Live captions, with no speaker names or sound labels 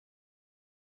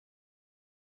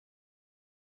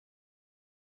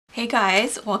Hey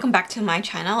guys, welcome back to my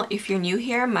channel. If you're new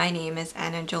here, my name is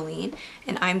Anna Jolene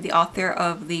and I'm the author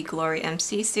of the Glory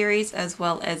MC series as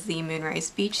well as the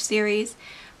Moonrise Beach series.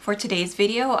 For today's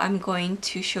video, I'm going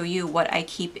to show you what I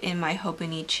keep in my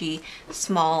Hobonichi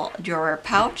small drawer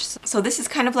pouch. So this is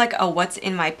kind of like a what's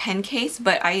in my pen case,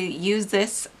 but I use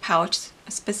this pouch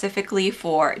specifically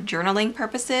for journaling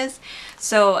purposes.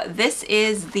 So this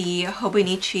is the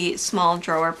Hobonichi small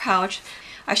drawer pouch.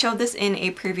 I showed this in a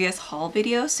previous haul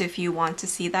video, so if you want to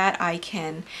see that, I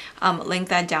can link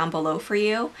that down below for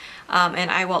you.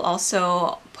 And I will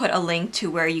also put a link to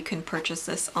where you can purchase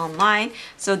this online.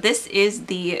 So this is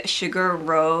the Sugar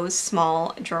Rose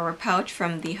small drawer pouch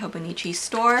from the Hobonichi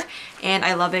store, and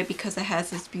I love it because it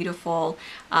has this beautiful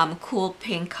cool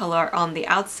pink color on the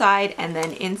outside, and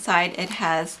then inside it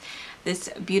has this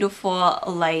beautiful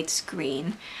light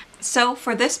green. So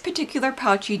for this particular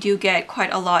pouch, you do get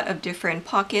quite a lot of different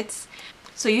pockets.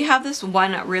 So you have this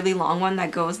one really long one that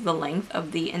goes the length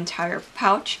of the entire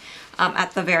pouch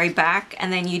at the very back,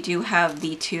 and then you do have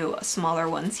the two smaller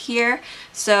ones here.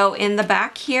 So in the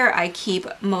back here, I keep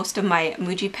most of my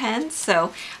Muji pens.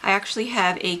 So I actually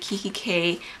have a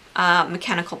Kikki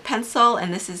mechanical pencil,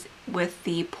 and this is with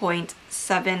the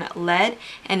 0.7 lead,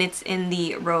 and it's in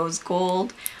the rose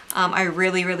gold. I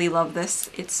really love this.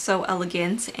 It's so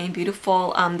elegant and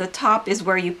beautiful. The top is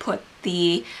where you put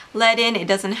the lead in. It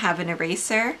doesn't have an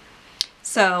eraser.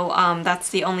 So that's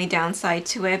the only downside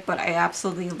to it, but I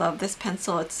absolutely love this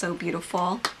pencil. It's so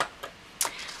beautiful.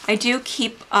 I do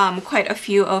keep quite a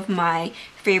few of my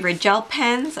favorite gel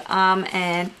pens,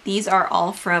 and these are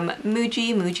all from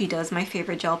Muji. Muji does my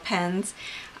favorite gel pens.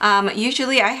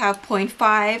 Usually I have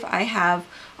 0.5. I have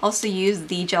also used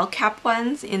the gel cap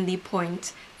ones in the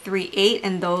 0.38,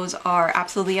 and those are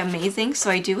absolutely amazing.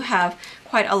 So I do have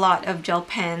quite a lot of gel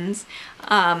pens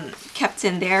kept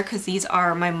in there because these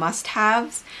are my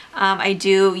must-haves. I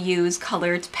do use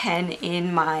colored pen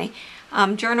in my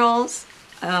journals,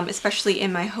 especially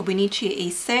in my Hobonichi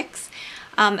A6.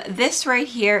 This right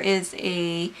here is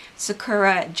a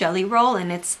Sakura Jelly Roll,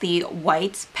 and it's the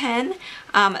white pen.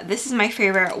 This is my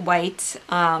favorite white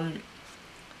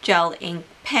gel ink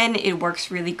pen. It works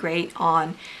really great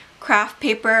on craft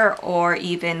paper or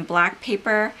even black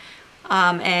paper,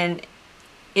 and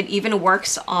it even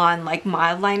works on like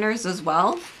mild liners as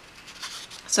well.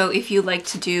 So if you like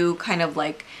to do kind of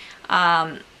like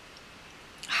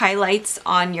highlights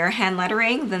on your hand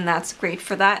lettering, then that's great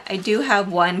for that. I do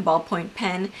have one ballpoint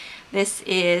pen. This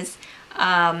is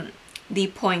the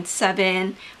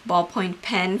 0.7 ballpoint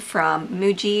pen from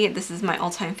Muji. This is my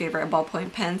all-time favorite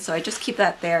ballpoint pen, so I just keep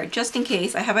that there just in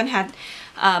case. I haven't had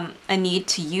a need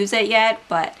to use it yet,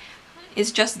 but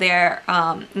it's just there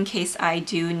in case I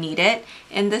do need it.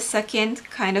 In the second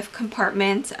kind of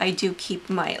compartment, I do keep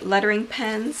my lettering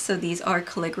pens. So these are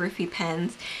calligraphy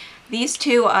pens. These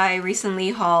two I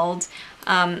recently hauled,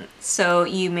 so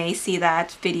you may see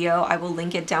that video. I will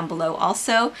link it down below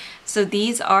also. So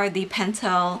these are the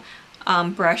Pentel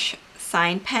brush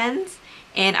sign pens,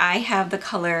 and I have the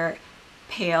color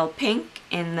pale pink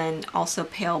and then also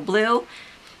pale blue.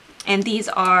 And these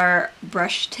are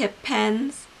brush tip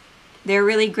pens. They're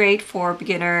really great for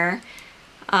beginner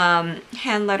hand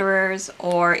letterers,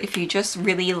 or if you just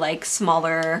really like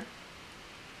smaller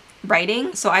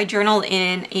writing. So I journal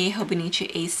in a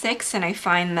Hobonichi A6, and I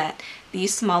find that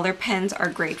these smaller pens are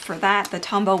great for that. The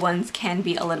Tombow ones can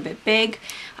be a little bit big.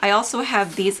 I also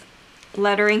have these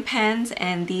lettering pens,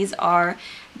 and these are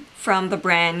from the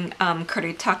brand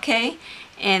Kuretake,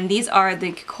 and these are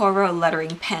the Kokoro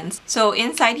lettering pens. So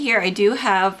inside here I do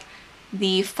have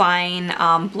the fine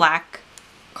black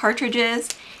cartridges,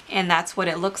 and that's what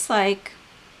it looks like.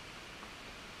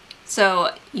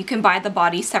 So you can buy the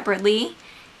body separately,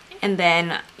 and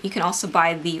then you can also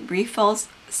buy the refills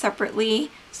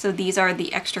separately. So these are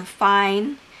the extra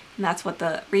fine, and that's what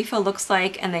the refill looks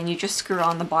like, and then you just screw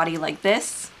on the body like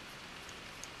this.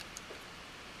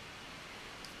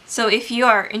 So if you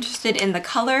are interested in the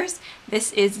colors,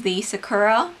 this is the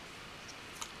Sakura,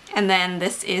 and then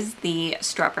this is the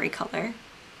strawberry color.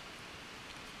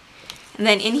 And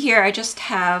then in here I just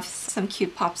have some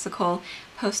cute popsicle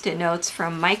post-it notes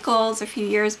from Michaels a few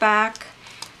years back.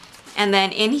 And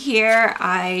then in here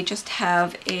I just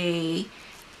have a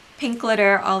pink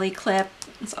glitter ollie clip.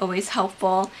 It's always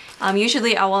helpful.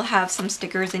 Usually I will have some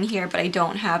stickers in here, but I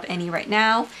don't have any right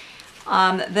now.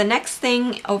 The next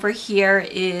thing over here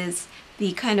is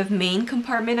the kind of main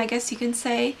compartment, I guess you can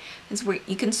say, is where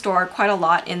you can store quite a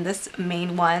lot in this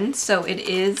main one. So it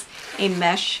is a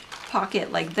mesh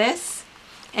pocket like this,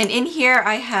 And in here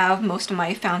I have most of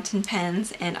my fountain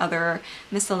pens and other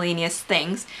miscellaneous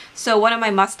things. So one of my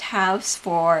must-haves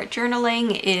for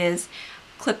journaling is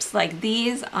clips like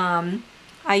these.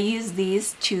 I use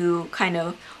these to kind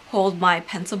of hold my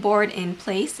pencil board in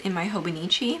place in my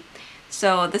Hobonichi.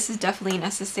 So this is definitely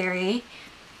necessary.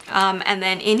 And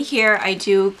then in here I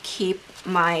do keep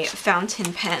my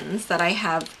fountain pens that I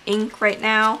have ink right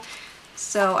now.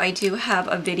 So I do have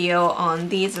a video on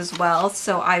these as well,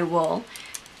 so I will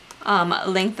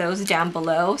link those down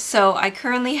below. So I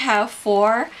currently have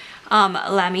 4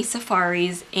 Lamy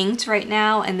Safaris inked right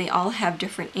now, and they all have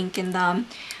different ink in them.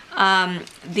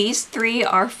 These 3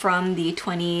 are from the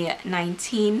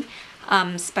 2019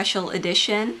 special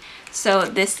edition. So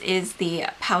this is the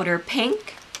powder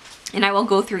pink, and I will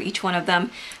go through each one of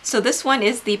them. So this one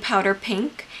is the powder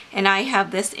pink, and I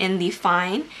have this in the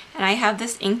fine, and I have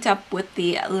this inked up with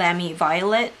the Lamy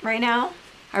violet right now.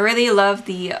 I really love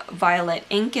the violet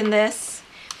ink in this.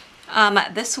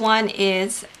 This one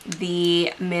is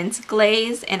the mint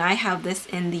glaze, and I have this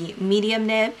in the medium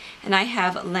nib, and I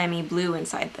have Lamy blue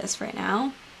inside this right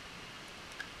now.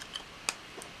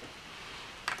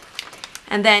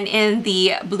 And then in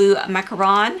the blue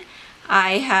macaron,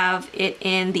 I have it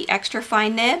in the extra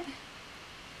fine nib.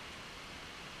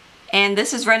 And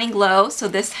this is running low, so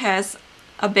this has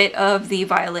a bit of the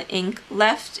violet ink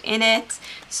left in it.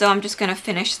 So I'm just gonna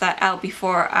finish that out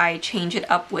before I change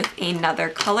it up with another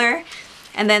color.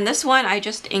 And then this one I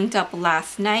just inked up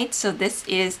last night. So this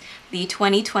is the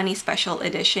 2020 special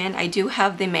edition. I do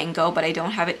have the mango, but I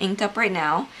don't have it inked up right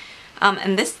now.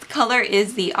 And this color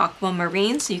is the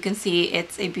aquamarine. So you can see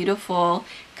it's a beautiful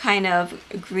kind of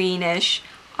greenish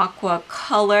aqua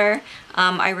color.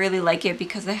 I really like it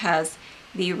because it has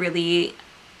the really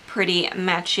pretty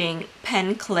matching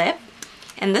pen clip.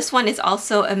 And this one is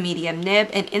also a medium nib,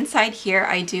 and inside here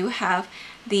I do have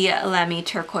the Lamy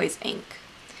turquoise ink.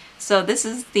 So this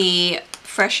is the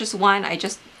freshest one. I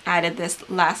just added this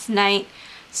last night.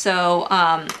 So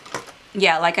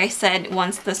yeah, like I said,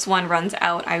 once this one runs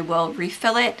out, I will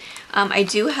refill it. I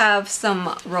do have some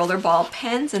rollerball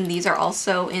pens, and these are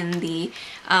also in the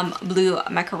blue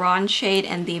macaron shade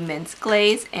and the mint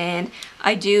glaze. And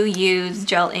I do use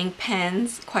gel ink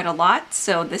pens quite a lot.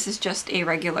 So this is just a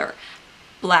regular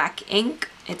black ink.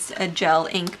 It's a gel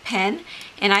ink pen,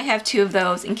 and I have 2 of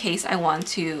those in case I want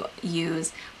to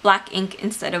use black ink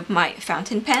instead of my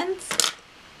fountain pens.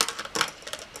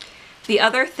 The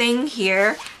other thing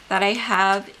here that I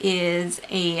have is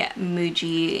a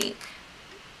Muji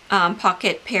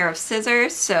pocket pair of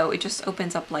scissors. So it just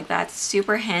opens up like that.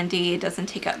 Super handy. It doesn't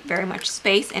take up very much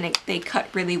space, and they cut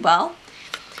really well.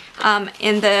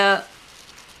 In the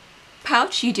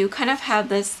pouch you do kind of have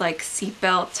this like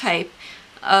seatbelt type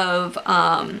of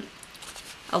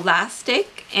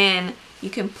elastic, and you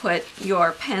can put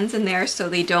your pens in there so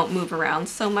they don't move around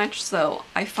so much. So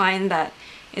I find that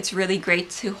it's really great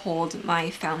to hold my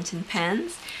fountain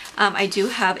pens. I do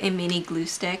have a mini glue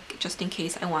stick just in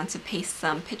case I want to paste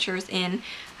some pictures in.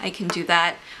 I can do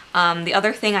that. The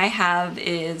other thing I have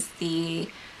is the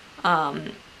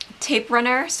tape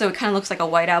runner. So it kind of looks like a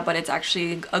whiteout, but it's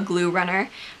actually a glue runner.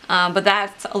 But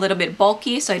that's a little bit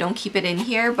bulky, so I don't keep it in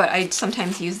here, but I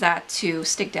sometimes use that to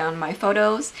stick down my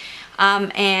photos.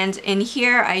 And in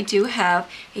here I do have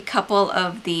a couple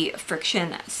of the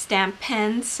friction stamp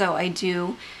pens. So I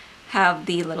do have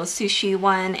the little sushi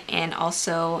one and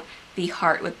also the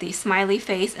heart with the smiley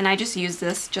face, and I just use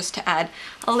this just to add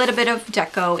a little bit of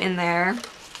deco in there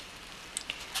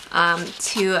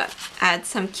to add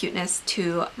some cuteness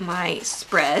to my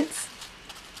spreads.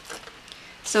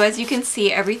 So as you can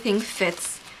see, everything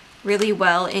fits really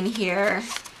well in here.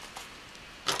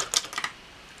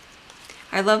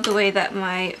 I love the way that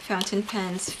my fountain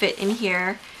pens fit in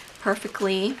here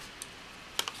perfectly,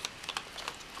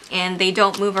 and they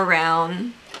don't move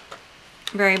around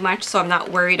very much, so I'm not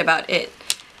worried about it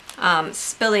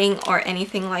spilling or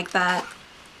anything like that.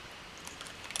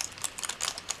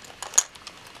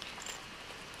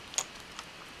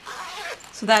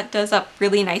 So that does up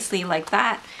really nicely like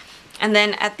that. And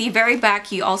then at the very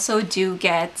back you also do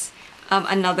get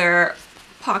another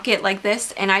pocket like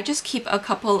this, and I just keep a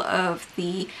couple of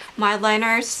the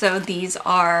Mildliners. So these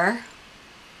are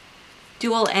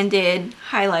dual-ended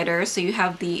highlighters, so you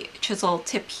have the chisel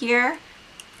tip here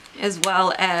as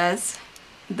well as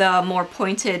the more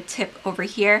pointed tip over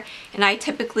here, and I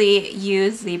typically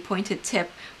use the pointed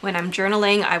tip when I'm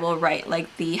journaling. I will write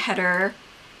like the header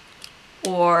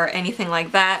or anything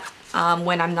like that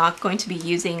when I'm not going to be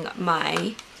using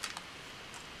my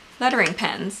lettering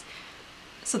pens.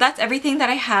 So that's everything that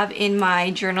I have in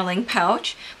my journaling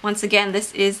pouch. Once again,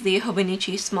 this is the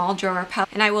Hobonichi small drawer pouch,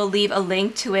 and I will leave a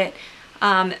link to it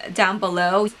down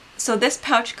below. So this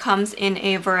pouch comes in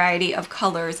a variety of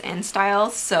colors and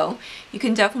styles, so you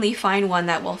can definitely find one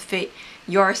that will fit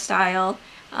your style.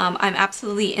 I'm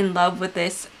absolutely in love with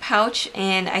this pouch,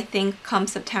 and I think come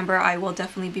September I will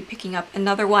definitely be picking up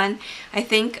another one. I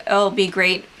think it'll be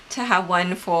great to have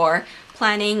one for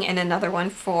planning and another one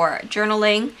for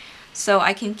journaling, so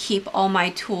I can keep all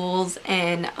my tools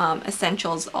and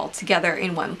essentials all together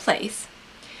in one place.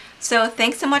 So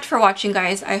thanks so much for watching,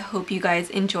 guys. I hope you guys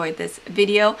enjoyed this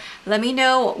video. Let me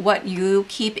know what you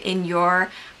keep in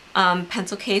your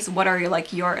pencil case. What are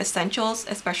your essentials,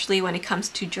 especially when it comes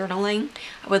to journaling?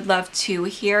 I would love to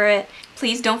hear it.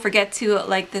 Please don't forget to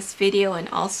like this video and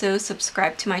also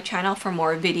subscribe to my channel for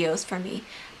more videos from me.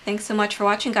 Thanks so much for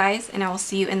watching, guys, and I will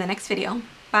see you in the next video.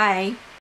 Bye!